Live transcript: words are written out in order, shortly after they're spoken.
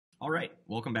All right,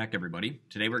 welcome back everybody.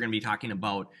 Today we're going to be talking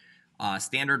about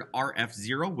standard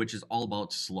RF0, which is all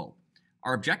about slope.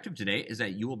 Our objective today is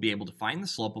that you will be able to find the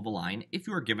slope of a line if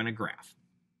you are given a graph.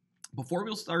 Before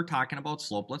we'll start talking about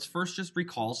slope, let's first just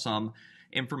recall some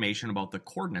information about the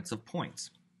coordinates of points.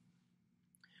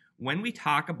 When we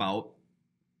talk about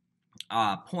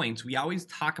points, we always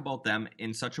talk about them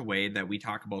in such a way that we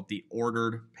talk about the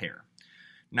ordered pair.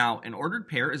 Now, an ordered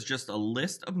pair is just a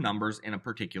list of numbers in a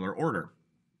particular order.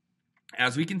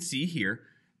 As we can see here,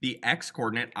 the x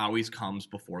coordinate always comes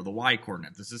before the y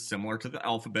coordinate. This is similar to the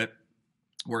alphabet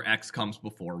where x comes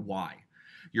before y.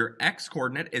 Your x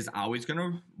coordinate is always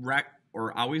going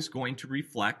to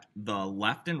reflect the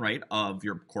left and right of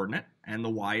your coordinate, and the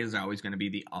y is always going to be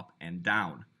the up and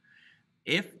down.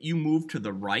 If you move to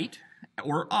the right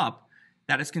or up,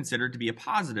 that is considered to be a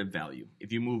positive value.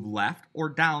 If you move left or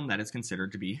down, that is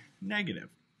considered to be negative.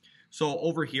 So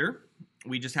over here,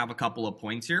 we just have a couple of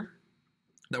points here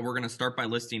that we're going to start by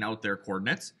listing out their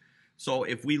coordinates. So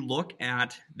if we look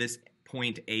at this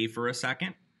point A for a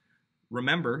second,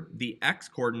 remember the x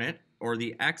coordinate or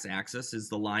the x-axis is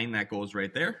the line that goes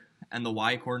right there, and the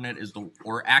y-coordinate is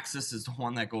axis is the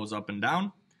one that goes up and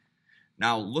down.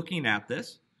 Now looking at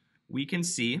this, we can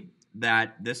see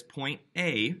that this point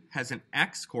A has an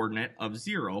x-coordinate of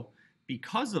 0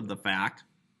 because of the fact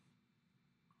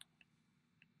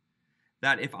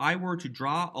that if I were to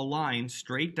draw a line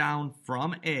straight down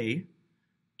from A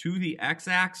to the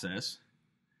x-axis,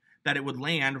 that it would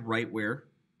land right where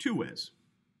 2 is.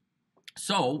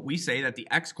 So we say that the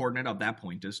x-coordinate of that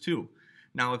point is 2.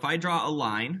 Now if I draw a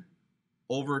line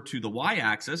over to the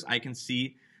y-axis, I can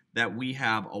see that we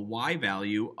have a y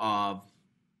value of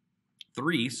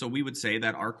 3, so we would say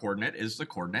that our coordinate is the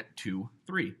coordinate 2,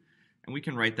 3. And we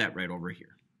can write that right over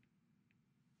here.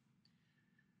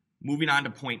 Moving on to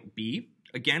point B,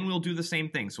 again, we'll do the same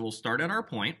thing. So we'll start at our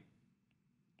point,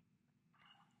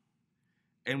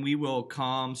 and we will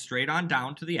come straight on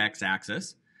down to the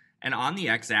x-axis. And on the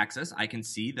x-axis, I can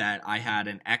see that I had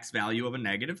an x value of a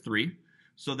 -3.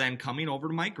 So then coming over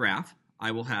to my graph, I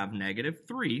will have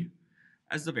 -3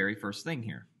 as the very first thing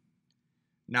here.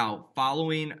 Now,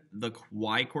 following the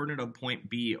y-coordinate of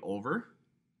point B over,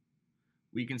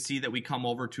 we can see that we come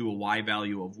over to a y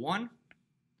value of 1,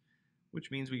 which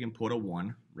means we can put a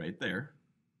 1 right there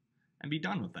and be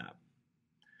done with that.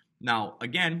 Now,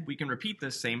 again, we can repeat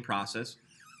this same process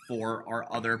for our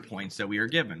other points that we are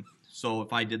given. So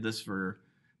if I did this for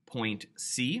point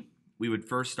C, we would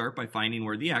first start by finding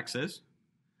where the x is.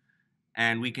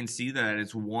 And we can see that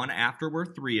it's 1 after where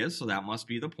 3 is, so that must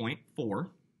be the point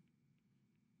 4.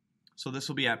 So this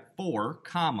will be at 4,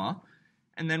 comma,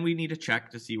 and then we need to check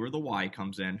to see where the y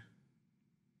comes in.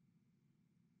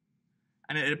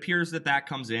 And it appears that that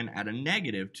comes in at a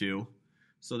 -2,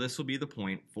 so this will be the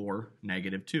point for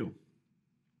 -2.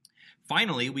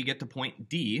 Finally, we get to point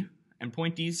D, and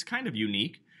point D is kind of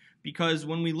unique because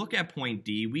when we look at point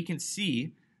D, we can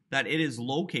see that it is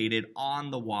located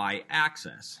on the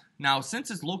y-axis. Now, since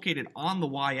it's located on the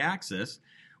y-axis,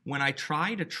 when I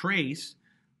try to trace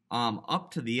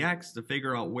up to the x to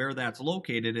figure out where that's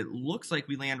located, it looks like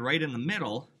we land right in the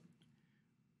middle,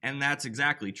 and that's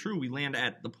exactly true. We land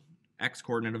at the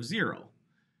x-coordinate of 0.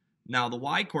 Now the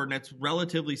y-coordinate's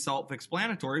relatively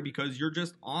self-explanatory because you're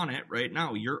just on it right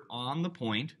now. You're on the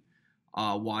point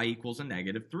y equals a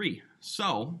 -3.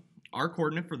 So our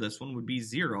coordinate for this one would be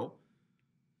 0,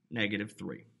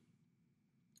 -3.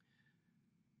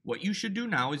 What you should do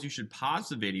now is you should pause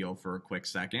the video for a quick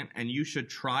second and you should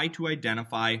try to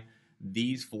identify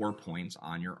these 4 points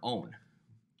on your own.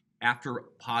 After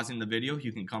pausing the video,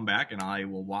 you can come back and I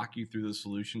will walk you through the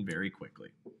solution very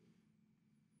quickly.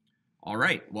 All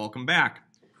right, welcome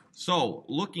back. So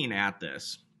looking at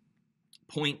this,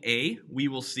 point A, we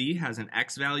will see has an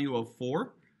x value of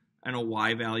 4 and a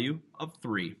y value of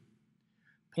 3.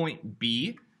 Point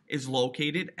B is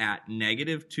located at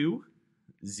 -2,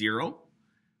 0.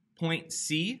 Point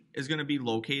C is going to be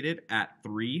located at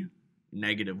 3,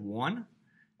 -1.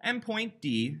 And point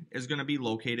D is going to be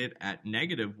located at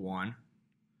 -1,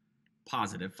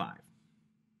 +5.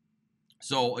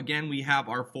 So again, we have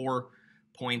our 4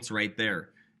 points right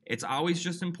there. It's always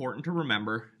just important to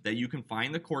remember that you can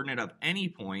find the coordinate of any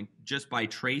point just by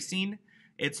tracing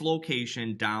its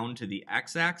location down to the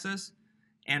x-axis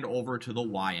and over to the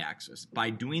y-axis.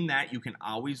 By doing that, you can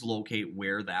always locate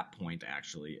where that point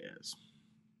actually is.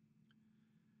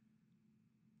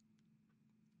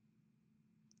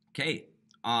 Okay,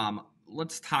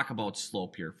 let's talk about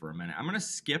slope here for a minute. I'm going to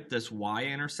skip this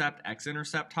y-intercept,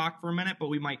 x-intercept talk for a minute, but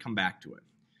we might come back to it.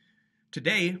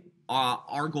 Today,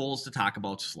 our goal is to talk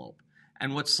about slope.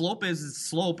 And what slope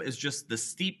is just the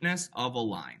steepness of a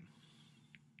line.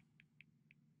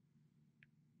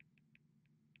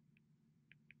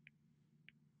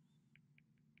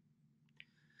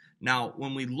 Now,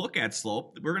 when we look at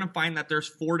slope, we're going to find that there's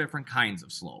 4 different kinds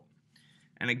of slope.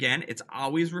 And again, it's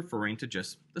always referring to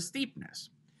just the steepness.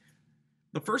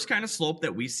 The first kind of slope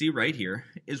that we see right here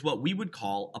is what we would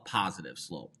call a positive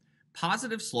slope.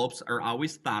 Positive slopes are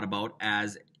always thought about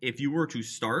as if you were to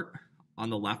start on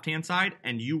the left-hand side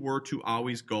and you were to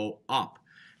always go up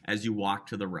as you walk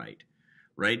to the right,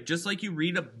 right? Just like you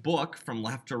read a book from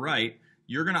left to right,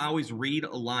 you're going to always read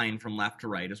a line from left to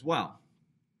right as well.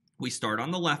 We start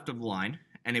on the left of the line,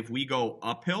 and if we go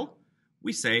uphill,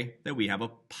 we say that we have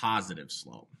a positive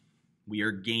slope. We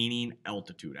are gaining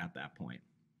altitude at that point.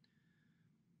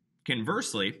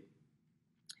 Conversely,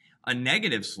 a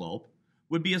negative slope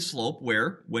would be a slope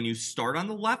where when you start on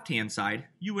the left-hand side,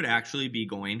 you would actually be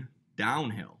going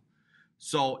downhill.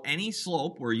 So any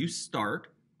slope where you start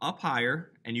up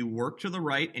higher and you work to the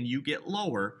right and you get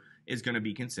lower is going to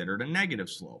be considered a negative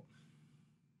slope.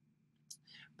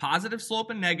 Positive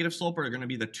slope and negative slope are going to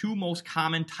be the 2 most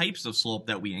common types of slope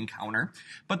that we encounter,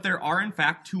 but there are in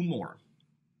fact 2 more.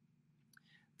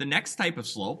 The next type of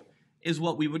slope is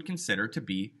what we would consider to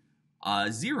be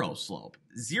a zero slope.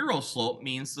 Zero slope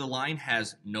means the line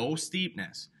has no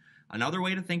steepness. Another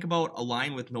way to think about a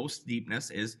line with no steepness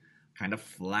is kind of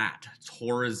flat. It's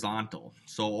horizontal.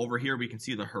 So over here we can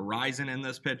see the horizon in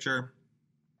this picture.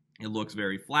 It looks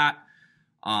very flat.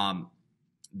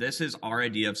 This is our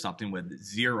idea of something with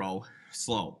zero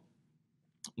slope.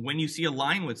 When you see a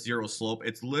line with zero slope,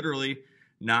 it's literally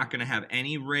not going to have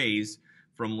any raise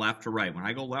from left to right. When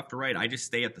I go left to right, I just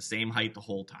stay at the same height the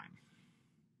whole time.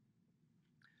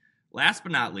 Last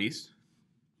but not least,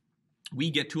 we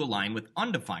get to a line with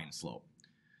undefined slope.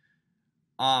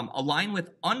 A line with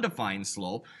undefined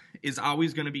slope is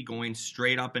always going to be going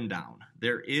straight up and down.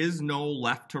 There is no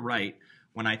left to right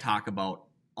when I talk about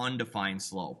undefined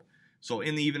slope. So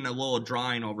in even a little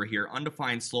drawing over here,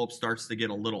 undefined slope starts to get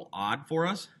a little odd for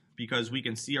us because we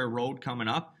can see our road coming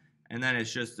up and then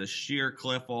it's just a sheer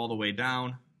cliff all the way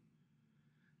down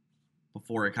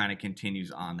before it kind of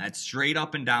continues on. That straight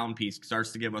up and down piece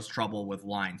starts to give us trouble with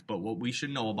lines, but what we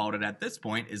should know about it at this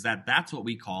point is that that's what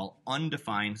we call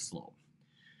undefined slope.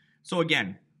 So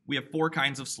again, we have 4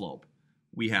 kinds of slope.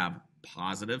 We have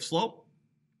positive slope.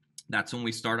 That's when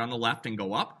we start on the left and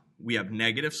go up. We have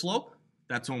negative slope.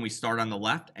 That's when we start on the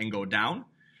left and go down.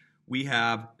 We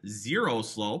have zero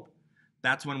slope.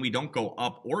 That's when we don't go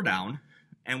up or down.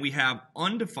 And we have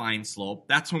undefined slope.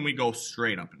 That's when we go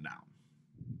straight up and down.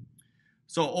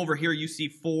 So over here you see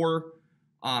 4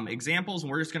 examples,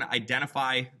 and we're just going to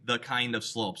identify the kind of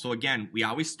slope. So again, we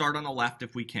always start on the left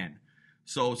if we can.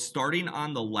 So starting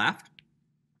on the left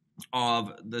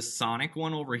of the sonic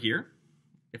one over here,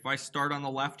 if I start on the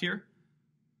left here,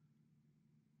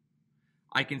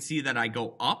 I can see that I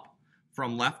go up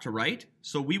from left to right.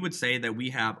 So we would say that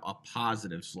we have a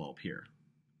positive slope here.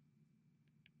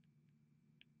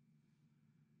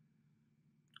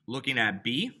 Looking at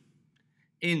B,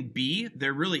 in B,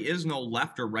 there really is no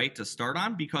left or right to start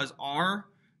on because our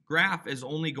graph is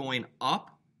only going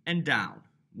up and down.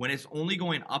 When it's only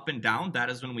going up and down, that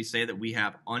is when we say that we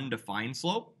have undefined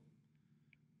slope.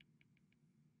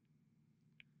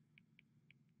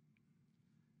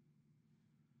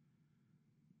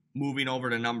 Moving over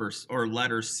to numbers or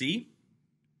letter C.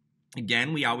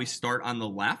 Again, we always start on the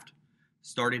left.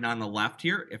 Starting on the left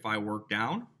here, if I work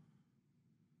down,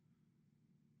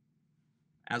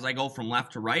 as I go from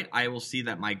left to right, I will see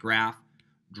that my graph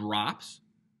drops,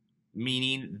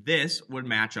 meaning this would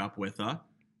match up with a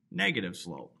negative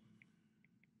slope.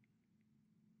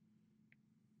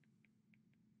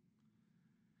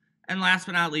 And last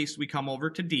but not least, we come over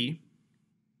to D.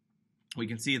 We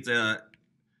can see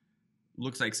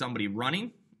looks like somebody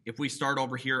running. If we start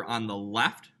over here on the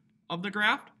left of the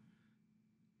graph,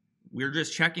 we're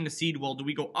just checking to see, well, do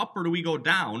we go up or do we go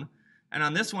down? And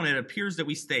on this one, it appears that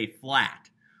we stay flat.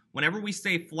 Whenever we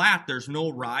stay flat, there's no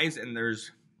rise and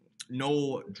there's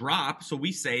no drop, so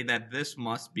we say that this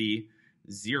must be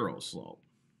zero slope.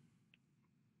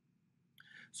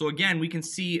 So again, we can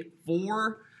see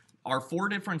our 4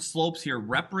 different slopes here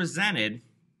represented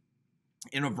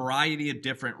in a variety of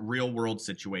different real-world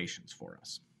situations for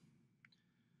us.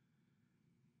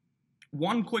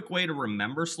 One quick way to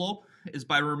remember slope is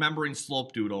by remembering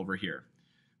Slope Dude over here.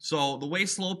 So the way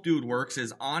Slope Dude works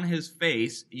is on his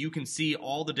face, you can see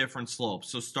all the different slopes.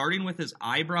 So starting with his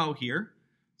eyebrow here,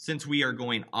 since we are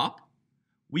going up,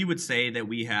 we would say that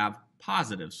we have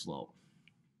positive slope.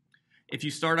 If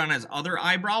you start on his other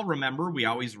eyebrow, remember we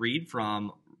always read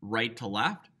from right to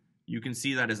left. You can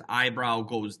see that his eyebrow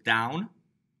goes down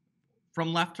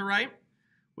from left to right,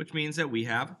 which means that we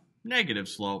have negative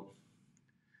slope.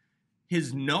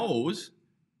 His nose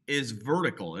is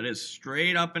vertical. It is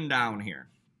straight up and down here.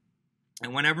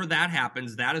 And whenever that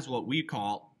happens, that is what we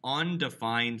call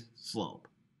undefined slope.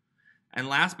 And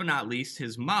last but not least,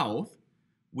 his mouth,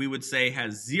 we would say,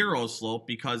 has zero slope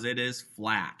because it is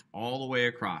flat all the way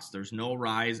across. There's no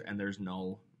rise and there's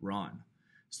no run.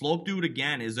 Slope dude,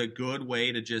 again, is a good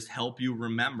way to just help you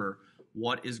remember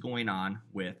what is going on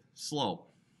with slope.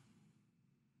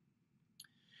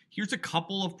 Here's a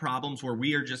couple of problems where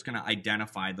we are just going to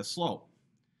identify the slope.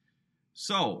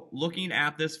 So, looking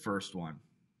at this first one,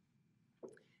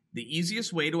 the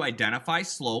easiest way to identify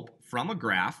slope from a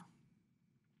graph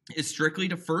is strictly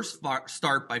to first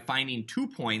start by finding 2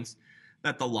 points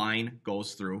that the line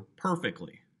goes through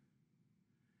perfectly.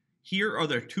 Here are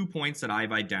the 2 points that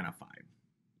I've identified.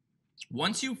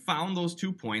 Once you've found those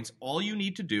 2 points, all you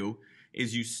need to do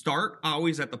is you start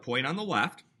always at the point on the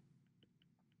left,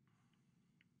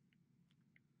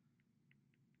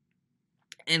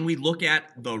 and we look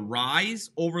at the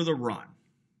rise over the run.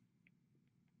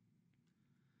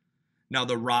 Now,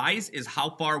 the rise is how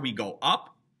far we go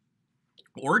up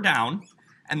or down,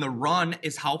 and the run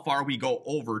is how far we go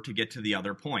over to get to the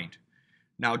other point.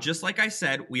 Now, just like I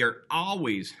said, we are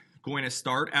always going to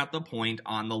start at the point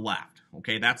on the left.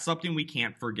 Okay, that's something we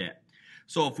can't forget.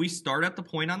 So if we start at the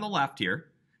point on the left here,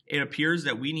 it appears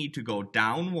that we need to go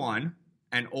down 1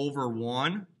 and over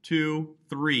 1, 2,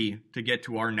 3 to get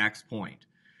to our next point.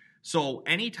 So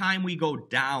anytime we go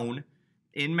down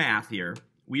in math here,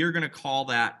 we are going to call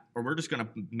that, or we're just going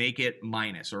to make it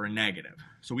minus or a negative.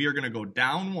 So we are going to go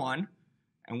down 1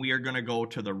 and we are going to go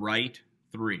to the right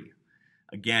 3.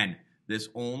 Again, this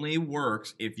only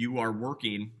works if you are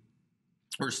working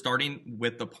or starting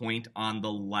with the point on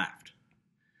the left.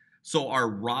 So our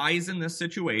rise in this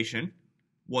situation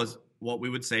was what we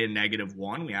would say a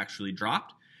 -1. We actually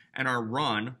dropped. And our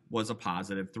run was a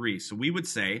 +3. So we would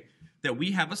say that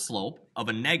we have a slope of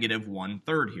a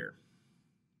 -1/3 here.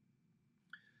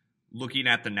 Looking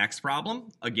at the next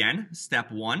problem, again,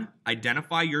 step 1,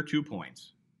 identify your 2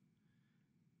 points.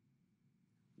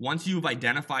 Once you've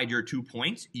identified your 2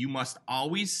 points, you must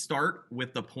always start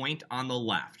with the point on the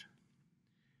left.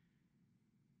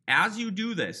 As you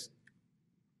do this,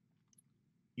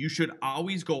 you should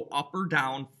always go up or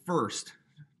down first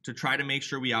to try to make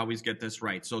sure we always get this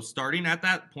right. So starting at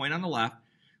that point on the left,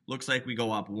 looks like we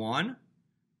go up 1,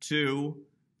 2,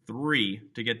 3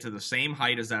 to get to the same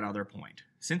height as that other point.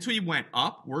 Since we went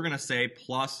up, we're going to say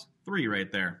 +3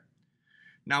 right there.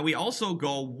 Now we also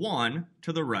go 1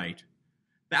 to the right.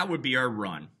 That would be our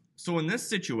run. So in this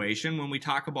situation, when we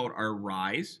talk about our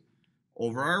rise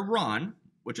over our run,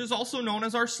 which is also known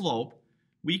as our slope,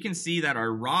 we can see that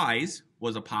our rise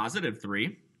was a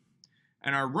 +3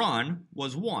 and our run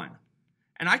was 1.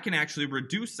 And I can actually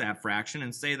reduce that fraction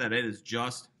and say that it is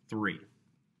just 3.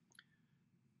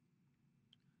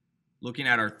 Looking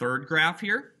at our third graph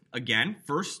here, again,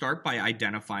 first start by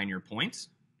identifying your points.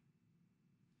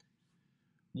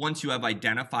 Once you have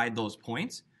identified those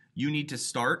points, you need to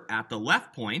start at the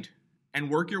left point and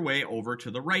work your way over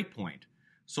to the right point.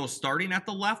 So starting at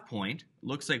the left point,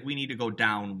 looks like we need to go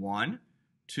down 1,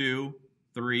 2,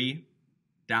 3,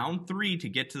 down 3 to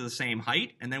get to the same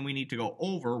height, and then we need to go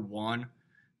over 1,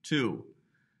 2.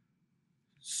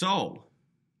 So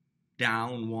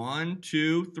down 1,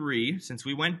 2, 3. Since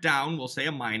we went down, we'll say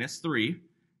a -3,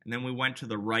 and then we went to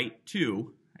the right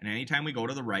 2, and anytime we go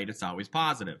to the right, it's always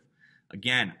positive.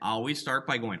 Again, always start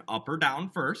by going up or down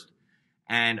first,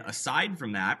 and aside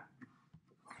from that,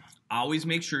 always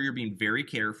make sure you're being very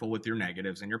careful with your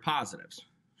negatives and your positives.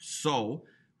 So,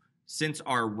 since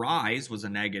our rise was a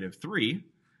 -3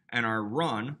 and our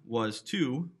run was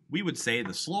 2, we would say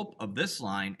the slope of this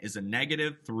line is a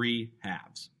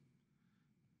 -3/2.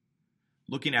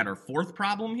 Looking at our fourth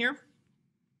problem here,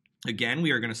 again,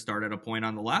 we are going to start at a point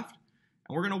on the left,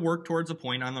 and we're going to work towards a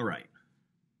point on the right.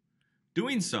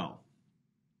 Doing so,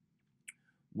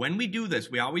 when we do this,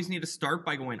 we always need to start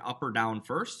by going up or down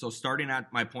first. So starting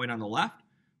at my point on the left,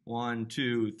 1,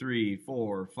 2, 3,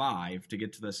 4, 5 to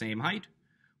get to the same height.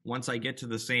 Once I get to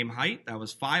the same height, that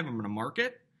was 5, I'm going to mark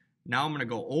it. Now I'm going to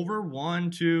go over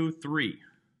 1, 2, 3.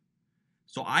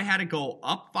 So I had to go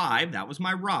up 5, that was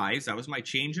my rise, that was my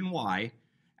change in y,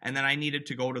 and then I needed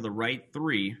to go to the right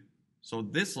 3. So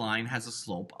this line has a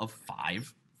slope of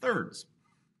 5/3.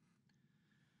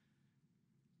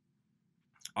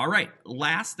 All right,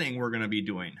 last thing we're going to be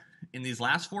doing. In these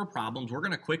last 4 problems, we're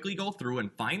going to quickly go through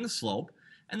and find the slope,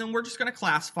 and then we're just going to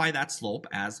classify that slope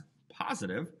as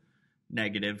positive,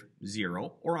 negative,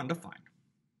 0, or undefined.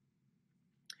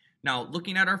 Now,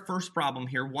 looking at our first problem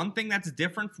here, one thing that's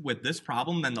different with this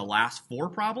problem than the last 4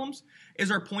 problems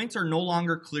is our points are no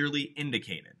longer clearly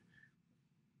indicated.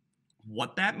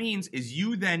 What that means is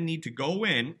you then need to go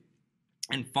in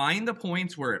and find the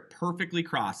points where it perfectly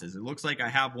crosses. It looks like I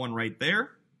have one right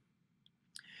there.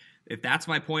 If that's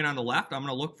my point on the left, I'm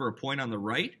going to look for a point on the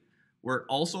right where it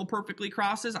also perfectly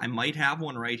crosses. I might have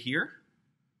one right here.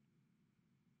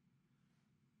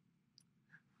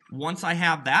 Once I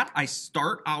have that, I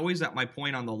start always at my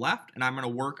point on the left, and I'm going to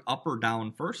work up or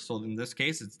down first. So in this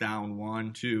case, it's down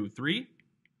 1, 2, 3.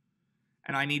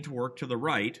 And I need to work to the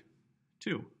right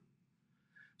 2.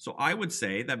 So I would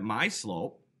say that my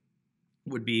slope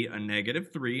would be a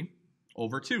 -3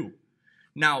 over 2.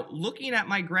 Now, looking at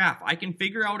my graph, I can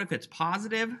figure out if it's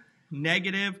positive,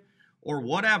 negative, or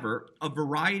whatever, a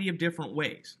variety of different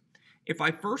ways. If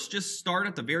I first just start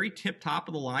at the very tip top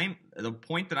of the line, the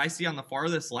point that I see on the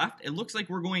farthest left, it looks like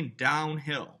we're going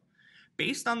downhill.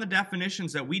 Based on the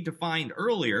definitions that we defined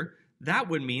earlier, that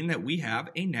would mean that we have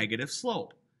a negative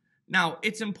slope. Now,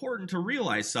 it's important to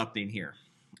realize something here.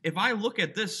 If I look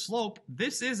at this slope,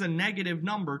 this is a negative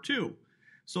number too.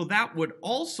 So that would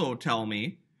also tell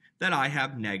me that I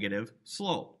have negative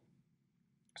slope.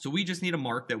 So we just need to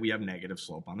mark that we have negative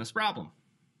slope on this problem.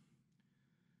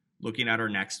 Looking at our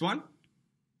next one,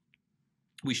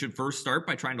 we should first start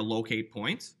by trying to locate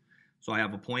points. So I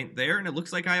have a point there, and it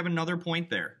looks like I have another point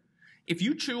there. If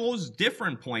you chose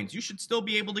different points, you should still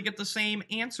be able to get the same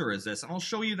answer as this, and I'll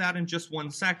show you that in just 1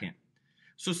 second.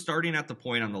 So starting at the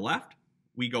point on the left,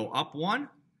 we go up 1,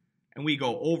 and we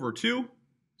go over 2.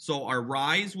 So our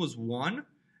rise was 1,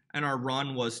 and our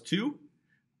run was 2.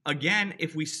 Again,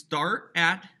 if we start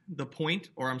at the point,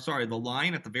 or I'm sorry, the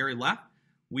line at the very left,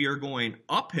 we are going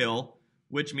uphill,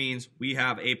 which means we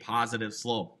have a positive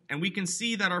slope. And we can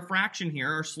see that our fraction here,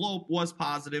 our slope, was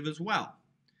positive as well.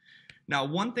 Now,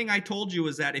 one thing I told you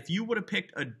is that if you would have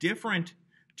picked a different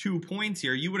 2 points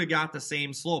here, you would have got the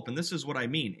same slope. And this is what I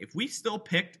mean. If we still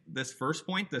picked this first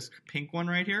point, this pink one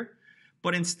right here,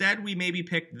 but instead we maybe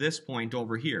picked this point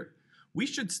over here, we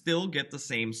should still get the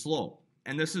same slope.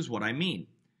 And this is what I mean.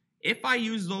 If I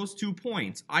use those 2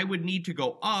 points, I would need to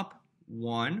go up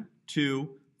 1,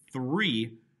 2,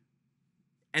 3,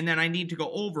 and then I need to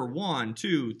go over 1,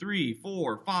 2, 3,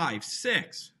 4, 5,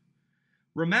 6.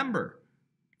 Remember,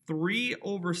 3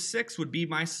 over 6 would be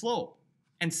my slope.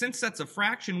 And since that's a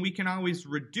fraction, we can always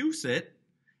reduce it,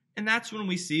 and that's when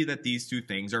we see that these 2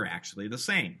 things are actually the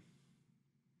same.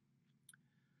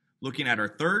 Looking at our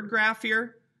third graph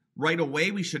here, right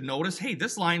away we should notice, hey,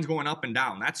 this line's going up and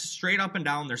down. That's straight up and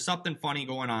down. There's something funny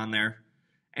going on there.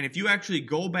 And if you actually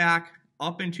go back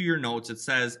up into your notes, it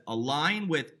says a line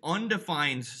with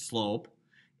undefined slope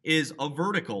is a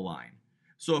vertical line.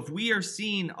 So if we are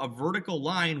seeing a vertical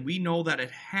line, we know that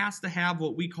it has to have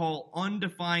what we call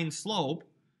undefined slope.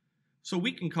 So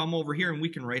we can come over here and we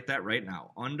can write that right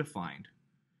now, undefined.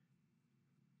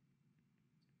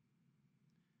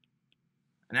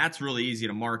 And that's really easy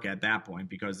to mark at that point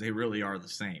because they really are the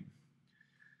same.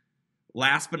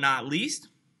 Last but not least,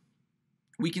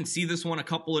 we can see this one a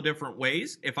couple of different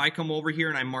ways. If I come over here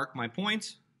and I mark my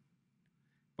points,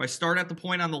 if I start at the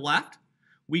point on the left,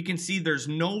 we can see there's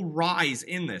no rise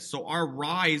in this. So our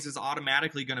rise is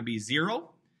automatically going to be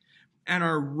 0. And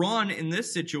our run in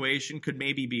this situation could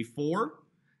maybe be 4.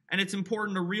 And it's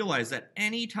important to realize that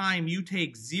anytime you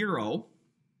take 0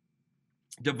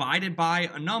 divided by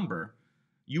a number,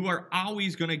 you are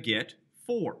always going to get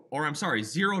 4. Or I'm sorry,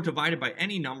 0 divided by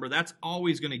any number, that's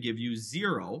always going to give you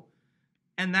 0.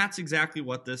 And that's exactly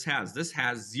what this has. This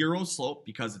has 0 slope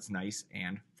because it's nice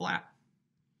and flat.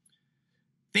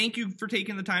 Thank you for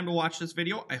taking the time to watch this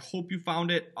video. I hope you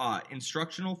found it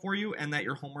instructional for you and that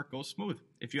your homework goes smooth.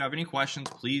 If you have any questions,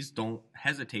 please don't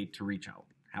hesitate to reach out.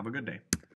 Have a good day.